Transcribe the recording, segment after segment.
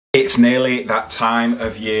It's nearly that time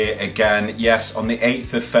of year again. Yes, on the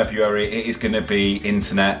 8th of February, it is going to be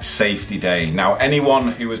Internet Safety Day. Now,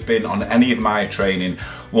 anyone who has been on any of my training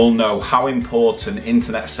will know how important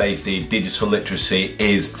internet safety, digital literacy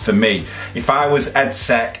is for me. If I was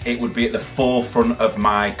EdSec, it would be at the forefront of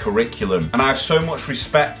my curriculum. And I have so much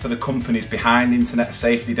respect for the companies behind Internet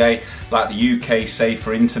Safety Day, like the UK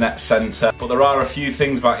Safer Internet Centre. But there are a few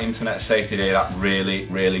things about Internet Safety Day that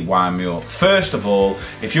really wind me up. First of all,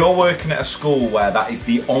 if you're working at a school where that is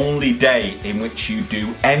the only day in which you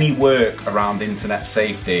do any work around internet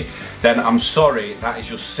safety, then I'm sorry, that is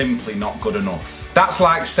just simply not good enough. That's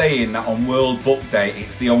like saying that on World Book Day,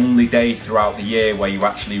 it's the only day throughout the year where you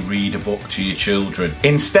actually read a book to your children.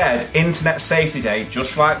 Instead, Internet Safety Day,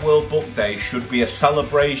 just like World Book Day, should be a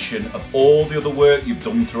celebration of all the other work you've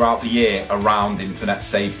done throughout the year around internet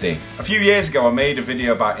safety. A few years ago, I made a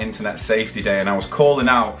video about Internet Safety Day and I was calling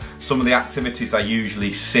out some of the activities I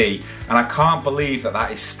usually see, and I can't believe that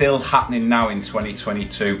that is still happening now in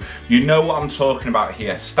 2022. You know what I'm talking about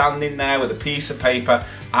here, standing there with a piece of paper.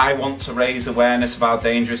 I want to raise awareness of how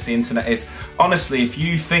dangerous the internet is. Honestly, if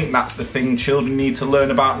you think that's the thing children need to learn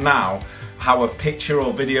about now, how a picture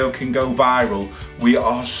or video can go viral, we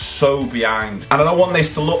are so behind. And I don't want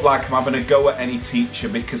this to look like I'm having a go at any teacher,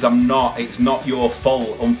 because I'm not. It's not your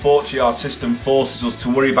fault. Unfortunately, our system forces us to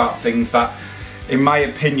worry about things that, in my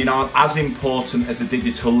opinion, aren't as important as the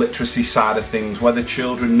digital literacy side of things, whether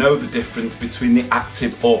children know the difference between the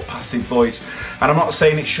active or passive voice. And I'm not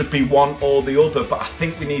saying it should be one or the other, but I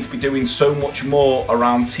think we need to be doing so much more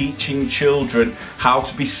around teaching children how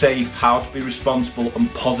to be safe, how to be responsible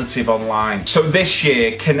and positive online. So this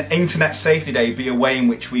year, can Internet Safety Day be a way in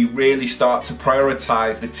which we really start to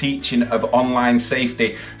prioritise the teaching of online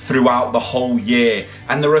safety throughout the whole year?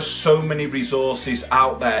 And there are so many resources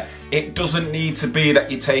out there. It doesn't need to be that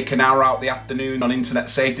you take an hour out the afternoon on Internet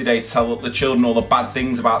Safety Day to tell the children all the bad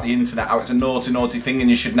things about the internet, how it's a naughty thing and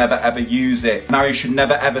you should never ever use it. Now you should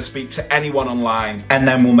never ever speak to anyone online, and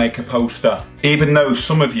then we'll make a poster. Even though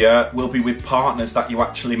some of you will be with partners that you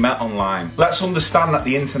actually met online. Let's understand that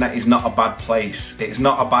the internet is not a bad place. It's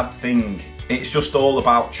not a bad thing. It's just all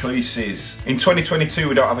about choices. In 2022,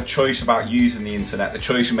 we don't have a choice about using the internet. The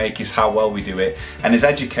choice we make is how well we do it. And as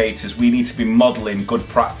educators, we need to be modelling good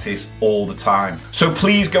practice all the time. So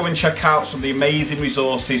please go and check out some of the amazing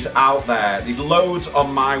resources out there. There's loads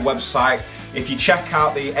on my website. If you check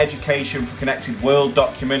out the Education for Connected World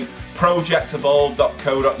document,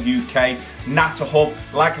 projectevolve.co.uk, NataHub,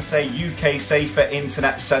 like I say, UK Safer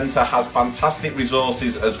Internet Centre has fantastic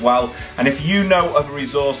resources as well. And if you know of a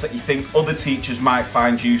resource that you think other teachers might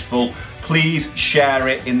find useful, please share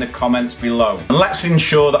it in the comments below. And let's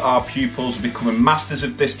ensure that our pupils are becoming masters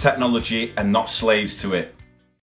of this technology and not slaves to it.